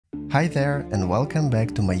Hi there and welcome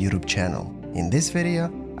back to my YouTube channel. In this video,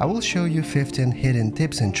 I will show you 15 hidden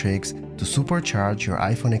tips and tricks to supercharge your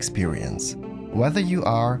iPhone experience. Whether you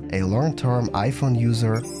are a long-term iPhone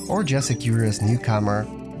user or just a curious newcomer,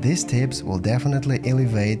 these tips will definitely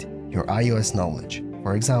elevate your iOS knowledge.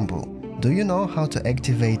 For example, do you know how to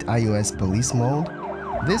activate iOS police mode?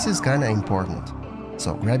 This is kinda important.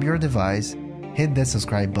 So grab your device, hit that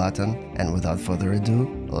subscribe button, and without further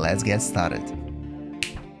ado, let's get started.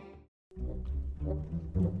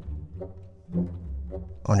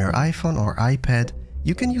 On your iPhone or iPad,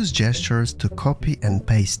 you can use gestures to copy and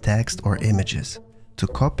paste text or images. To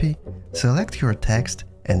copy, select your text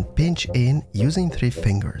and pinch in using 3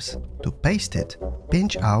 fingers. To paste it,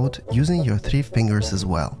 pinch out using your 3 fingers as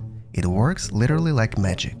well. It works literally like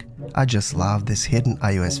magic. I just love this hidden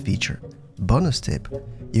iOS feature. Bonus tip: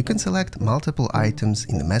 you can select multiple items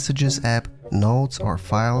in the Messages app, Notes or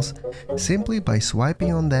Files simply by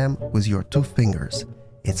swiping on them with your 2 fingers.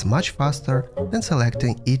 It's much faster than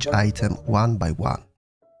selecting each item one by one.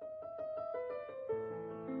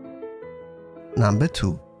 Number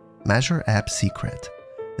 2. Measure App Secret.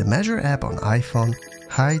 The Measure app on iPhone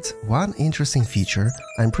hides one interesting feature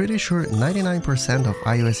I'm pretty sure 99% of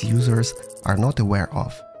iOS users are not aware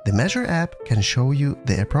of. The Measure app can show you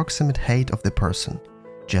the approximate height of the person.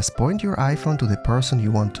 Just point your iPhone to the person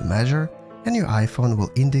you want to measure and your iPhone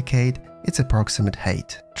will indicate its approximate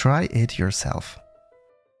height. Try it yourself.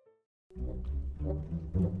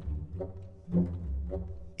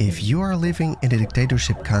 If you are living in a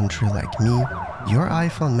dictatorship country like me, your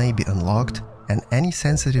iPhone may be unlocked and any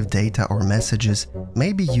sensitive data or messages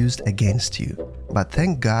may be used against you. But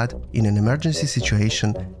thank God, in an emergency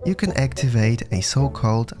situation, you can activate a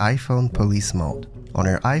so-called iPhone police mode. On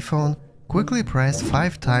your iPhone, quickly press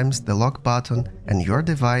 5 times the lock button and your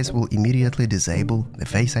device will immediately disable the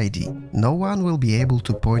Face ID. No one will be able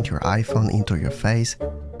to point your iPhone into your face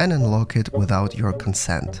and unlock it without your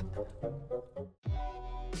consent.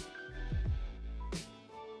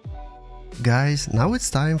 Guys, now it's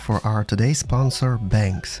time for our today's sponsor,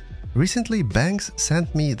 Benks. Recently, Benks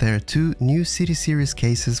sent me their 2 new City Series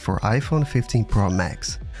cases for iPhone 15 Pro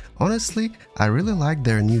Max. Honestly, I really like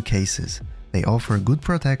their new cases. They offer good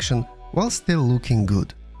protection while still looking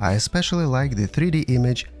good. I especially like the 3D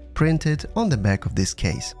image printed on the back of this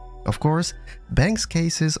case. Of course, Benks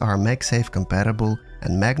cases are MagSafe compatible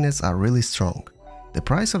and magnets are really strong. The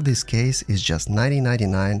price of this case is just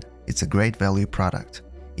 $90.99. It's a great value product.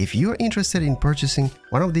 If you're interested in purchasing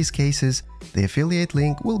one of these cases, the affiliate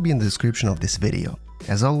link will be in the description of this video.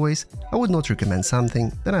 As always, I would not recommend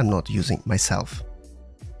something that I'm not using myself.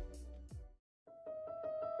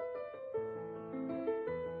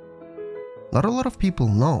 Not a lot of people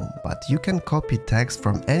know, but you can copy text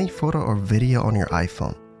from any photo or video on your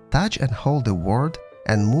iPhone. Touch and hold the word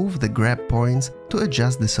and move the grab points to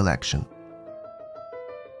adjust the selection.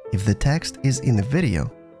 If the text is in the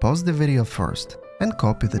video, pause the video first and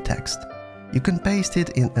copy the text. You can paste it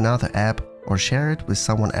in another app or share it with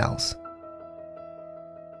someone else.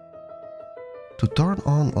 To turn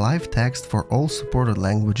on live text for all supported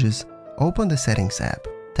languages, open the Settings app,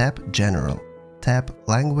 tap General, tap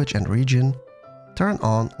Language and Region, turn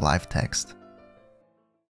on live text.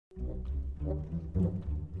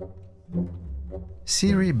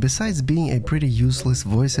 Siri, besides being a pretty useless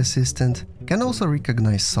voice assistant, can also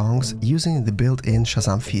recognize songs using the built-in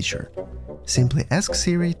Shazam feature. Simply ask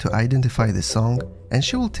Siri to identify the song and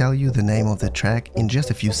she will tell you the name of the track in just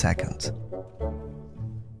a few seconds.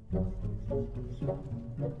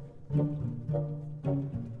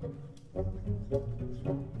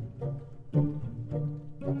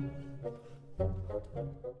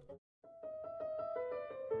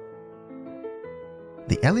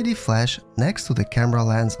 The LED flash next to the camera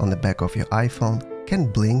lens on the back of your iPhone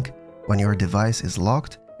can blink when your device is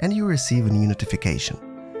locked and you receive a new notification.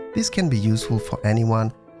 This can be useful for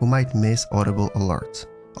anyone who might miss audible alerts.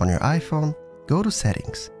 On your iPhone, go to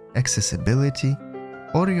Settings, Accessibility,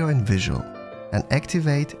 Audio and Visual, and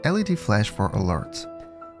activate LED flash for alerts.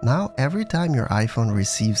 Now, every time your iPhone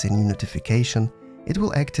receives a new notification, it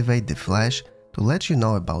will activate the flash to let you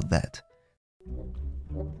know about that.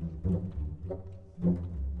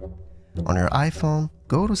 On your iPhone,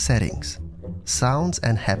 go to Settings, Sounds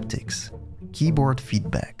and Haptics, Keyboard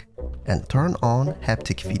Feedback, and turn on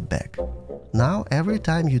haptic feedback. Now, every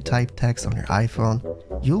time you type text on your iPhone,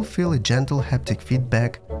 you'll feel a gentle haptic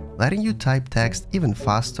feedback, letting you type text even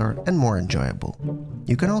faster and more enjoyable.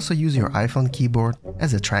 You can also use your iPhone keyboard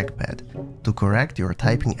as a trackpad to correct your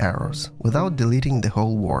typing errors without deleting the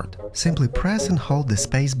whole word. Simply press and hold the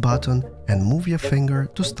space button and move your finger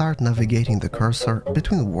to start navigating the cursor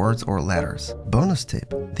between words or letters. Bonus tip: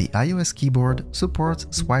 the iOS keyboard supports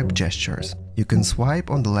swipe gestures. You can swipe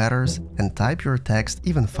on the letters and type your text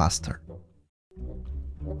even faster.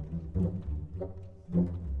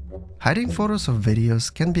 Hiding photos or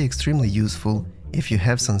videos can be extremely useful if you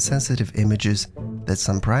have some sensitive images that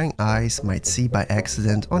some prying eyes might see by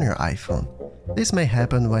accident on your iPhone. This may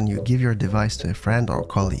happen when you give your device to a friend or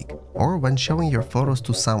colleague, or when showing your photos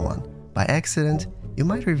to someone. By accident, you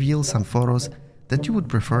might reveal some photos that you would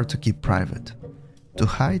prefer to keep private. To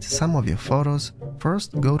hide some of your photos,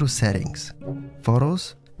 first go to Settings,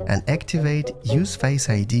 Photos, and activate Use Face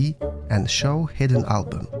ID and Show Hidden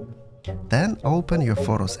Album. Then open your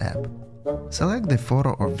Photos app. Select the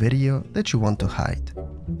photo or video that you want to hide.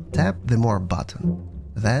 Tap the More button.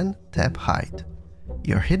 Then tap Hide.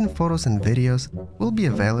 Your hidden photos and videos will be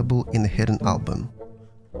available in the hidden album.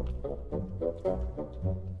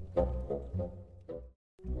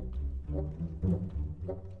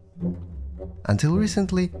 Until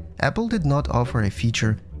recently, Apple did not offer a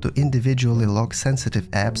feature to individually lock sensitive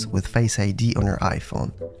apps with Face ID on your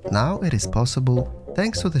iPhone. Now it is possible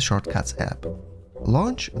thanks to the Shortcuts app.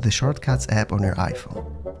 Launch the Shortcuts app on your iPhone.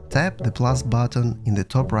 Tap the plus button in the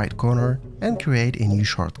top right corner and create a new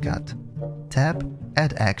shortcut. Tap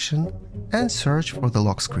Add Action and search for the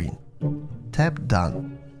lock screen. Tap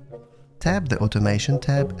Done. Tap the Automation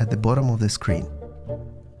tab at the bottom of the screen.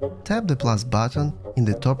 Tap the plus button in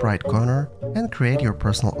the top right corner and create your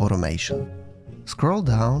personal automation. Scroll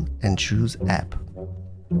down and choose App.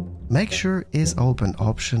 Make sure Is Open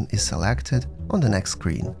option is selected on the next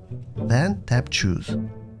screen. Then tap Choose.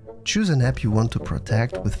 Choose an app you want to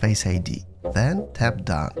protect with Face ID. Then tap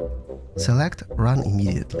Done. Select Run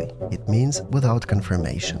Immediately. It means without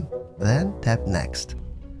confirmation. Then tap Next.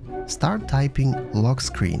 Start typing Lock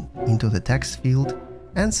Screen into the text field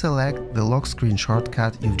and select the lock screen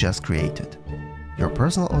shortcut you've just created. Your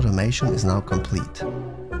personal automation is now complete.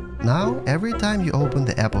 Now, every time you open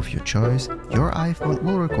the app of your choice, your iPhone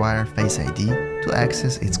will require Face ID to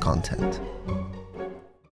access its content.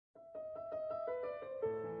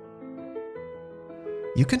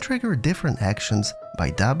 You can trigger different actions by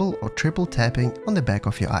double or triple tapping on the back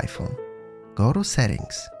of your iPhone. Go to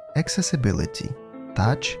Settings, Accessibility,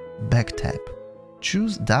 Touch, Back Tap.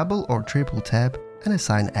 Choose double or triple tap and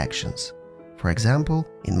assign actions. For example,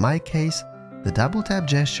 in my case, the double tap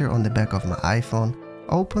gesture on the back of my iPhone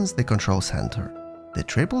opens the control center. The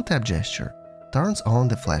triple tap gesture turns on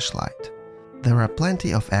the flashlight. There are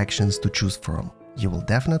plenty of actions to choose from. You will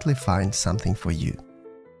definitely find something for you.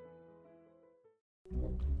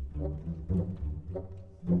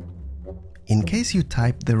 In case you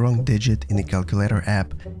type the wrong digit in the calculator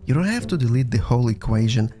app, you don't have to delete the whole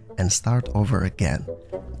equation and start over again.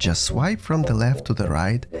 Just swipe from the left to the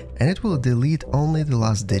right and it will delete only the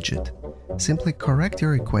last digit. Simply correct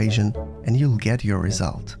your equation and you'll get your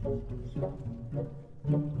result.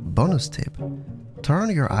 Bonus tip: turn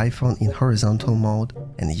your iPhone in horizontal mode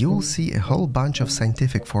and you will see a whole bunch of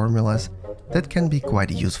scientific formulas that can be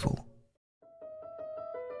quite useful.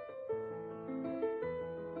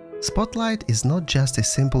 Spotlight is not just a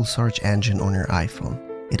simple search engine on your iPhone.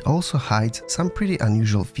 It also hides some pretty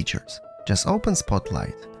unusual features. Just open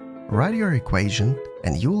Spotlight, write your equation,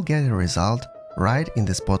 and you will get a result right in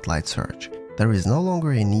the Spotlight search. There is no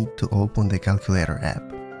longer a need to open the calculator app.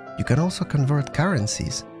 You can also convert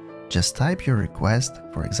currencies. Just type your request,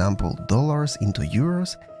 for example dollars into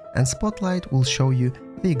euros, and Spotlight will show you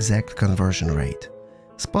the exact conversion rate.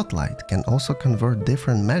 Spotlight can also convert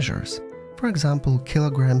different measures, for example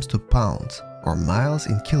kilograms to pounds or miles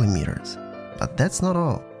in kilometers. But that's not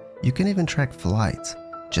all. You can even track flights.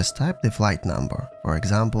 Just type the flight number, for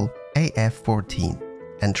example AF14,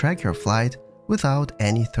 and track your flight without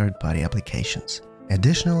any third-party applications.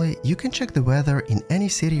 Additionally, you can check the weather in any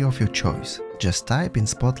city of your choice. Just type in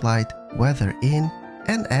Spotlight "weather in"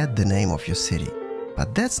 and add the name of your city.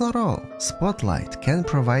 But that's not all. Spotlight can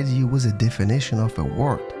provide you with a definition of a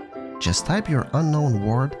word. Just type your unknown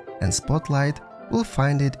word and Spotlight will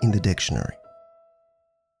find it in the dictionary.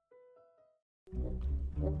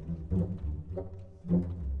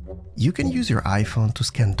 You can use your iPhone to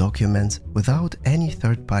scan documents without any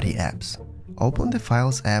third-party apps. Open the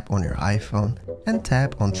Files app on your iPhone and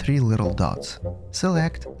tap on three little dots.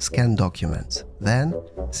 Select Scan Documents. Then,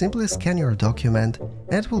 simply scan your document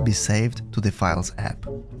and it will be saved to the Files app.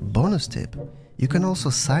 Bonus tip: you can also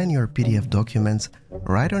sign your PDF documents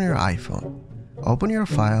right on your iPhone. Open your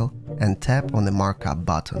file and tap on the Markup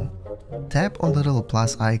button. Tap on the little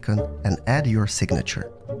plus icon and add your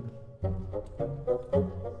signature.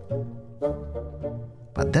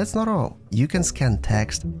 But that's not all. You can scan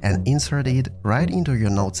text and insert it right into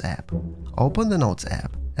your Notes app. Open the Notes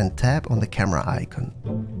app and tap on the camera icon.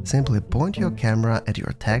 Simply point your camera at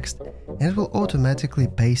your text and it will automatically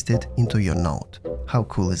paste it into your note. How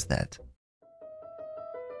cool is that?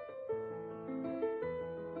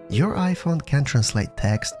 Your iPhone can translate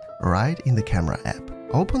text right in the camera app.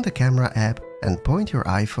 Open the camera app and point your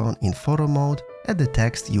iPhone in photo mode at the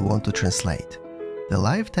text you want to translate. The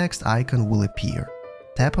live text icon will appear.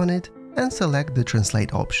 Tap on it and select the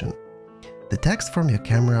translate option. The text from your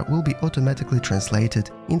camera will be automatically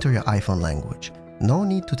translated into your iPhone language. No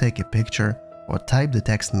need to take a picture or type the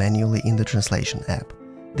text manually in the translation app.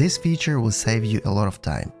 This feature will save you a lot of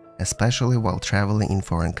time, especially while traveling in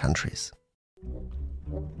foreign countries.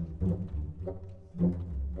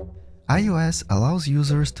 iOS allows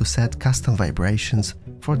users to set custom vibrations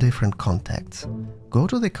for different contacts. Go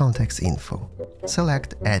to the Contacts info,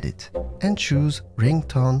 select Edit, and choose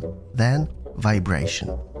Ringtone, then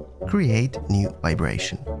Vibration. Create new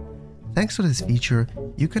vibration. Thanks to this feature,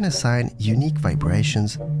 you can assign unique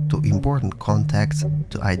vibrations to important contacts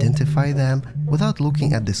to identify them without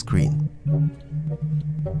looking at the screen.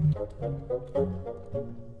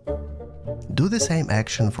 Do the same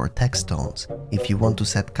action for text tones if you want to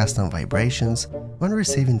set custom vibrations when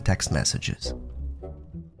receiving text messages.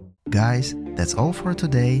 Guys, that's all for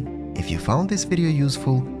today. If you found this video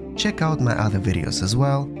useful, check out my other videos as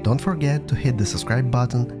well. Don't forget to hit the subscribe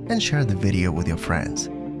button and share the video with your friends.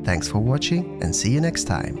 Thanks for watching and see you next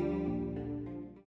time.